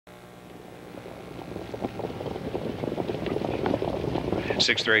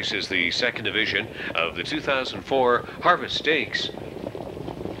Sixth race is the second division of the 2004 Harvest Stakes.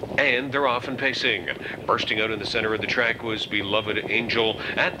 And they're off and pacing. Bursting out in the center of the track was Beloved Angel.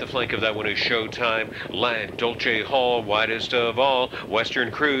 At the flank of that one is Showtime. La Dolce Hall, widest of all.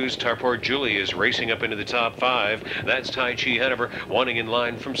 Western Cruise, Tarport Julie is racing up into the top 5. That's Tai Chi Hanover wanting in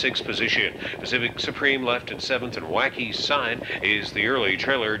line from 6th position. Pacific Supreme left in 7th, and Wacky Sign is the early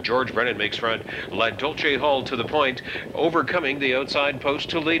trailer. George Brennan makes front. La Dolce Hall to the point, overcoming the outside post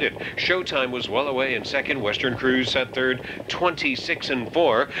to lead it. Showtime was well away in 2nd. Western Cruise at 3rd,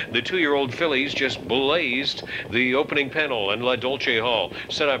 26-4. The 2-year-old Fillies just blazed the opening panel, and La Dolce Hall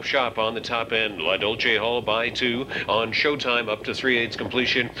set up shop on the top end. La Dolce Hall by 2 on Showtime up to 3/8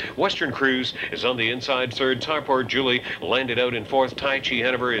 completion. Western Cruise is on the inside 3rd. Tarport Julie landed out in 4th. Tai Chi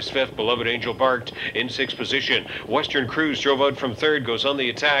Hanover is 5th. Beloved Angel barked in 6th position. Western Cruise drove out from 3rd, goes on the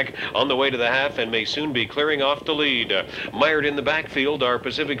attack on the way to the half, and may soon be clearing off the lead. Mired in the backfield are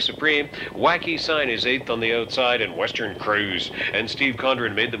Pacific Supreme. Wacky Sign is 8th on the outside, and Western Cruise and Steve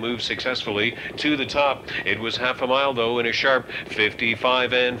Condren made the move successfully to the top. It was half a mile though in a sharp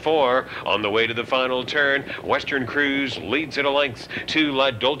 55-4 on the way to the final turn. Western Cruise leads at a length to La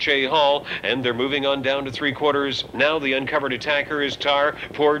Dolce Hall, and they're moving on down to 3/4. Now the uncovered attacker is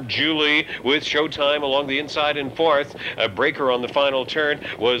Tarport Julie with Showtime along the inside in 4th. A breaker on the final turn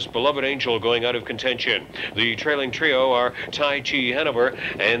was Beloved Angel going out of contention. The trailing trio are Tai Chi Hanover,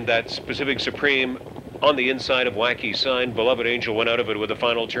 and that's Pacific Supreme on the inside of Wacky Sign. Beloved Angel went out of it with a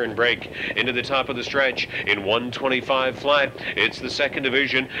final turn break into the top of the stretch in 1:25 flat. It's the second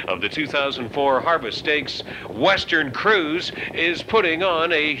division of the 2004 Harvest Stakes. Western Cruise is putting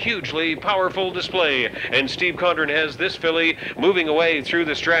on a hugely powerful display, and Steve Condren has this filly moving away through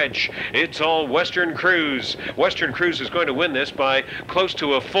the stretch. It's all Western Cruise. Western Cruise is going to win this by close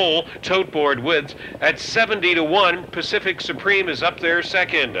to a full tote board width at 70-1. Pacific Supreme is up there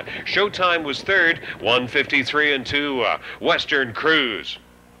second. Showtime was 3rd, 153-2. Western Cruise.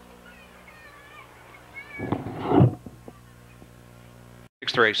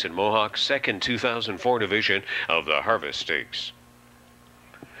 Sixth race in Mohawk, second 2004 division of the Harvest Stakes.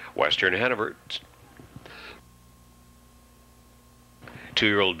 Western Hanover,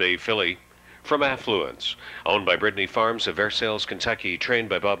 2-year-old bay filly from Affluence, owned by Brittany Farms of Versailles, Kentucky, trained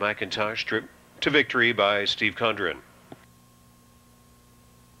by Bob McIntosh, trip to victory by Steve Condren.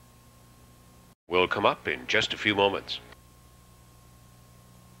 Will come up in just a few moments.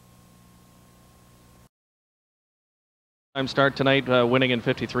 Time start tonight, winning in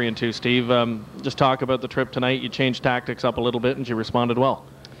 53-2. Steve, just talk about the trip tonight. You changed tactics up a little bit, and she responded well.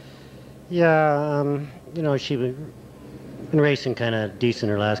 Yeah, you know, she been racing kind of decent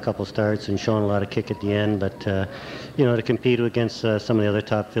her last couple starts and showing a lot of kick at the end, but you know, to compete against some of the other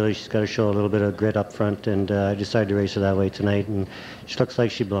top fillies, she's got to show a little bit of grit up front, and I decided to race her that way tonight, and she looks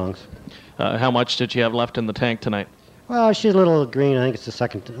like she belongs. How much did she have left in the tank tonight? Well, she's a little green. I think it's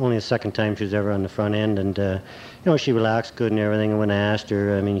only the second time she's ever on the front end, and you know, she relaxed good and everything. And when I asked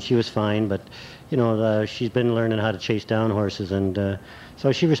her, I mean, she was fine, but you know, she's been learning how to chase down horses, and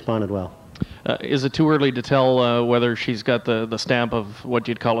so she responded well. Is it too early to tell whether she's got the stamp of what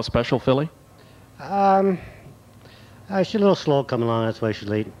you'd call a special filly? She's a little slow coming along. That's why she's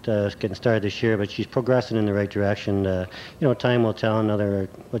late getting started this year, but she's progressing in the right direction. You know, time will tell.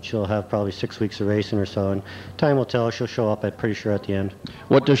 But she'll have probably 6 weeks of racing or so, and time will tell. She'll show up, I'm pretty sure, at the end.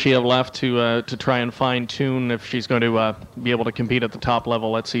 What does she have left to try and fine-tune if she's going to be able to compete at the top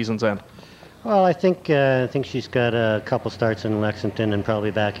level at season's end? Well, I think she's got a couple starts in Lexington and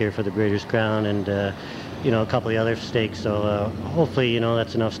probably back here for the Breeders' Crown, and you know, a couple of other stakes. So hopefully, you know,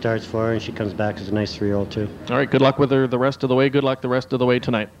 that's enough starts for her, and she comes back as a nice 3-year-old too. All right, good luck with her the rest of the way. Good luck the rest of the way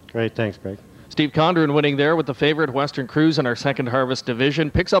tonight. Great, thanks, Greg. Steve Condren winning there with the favorite Western Cruise in our second Harvest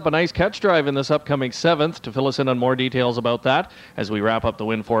division. Picks up a nice catch drive in this upcoming 7th. To fill us in on more details about that as we wrap up the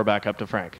Win 4, back up to Frank.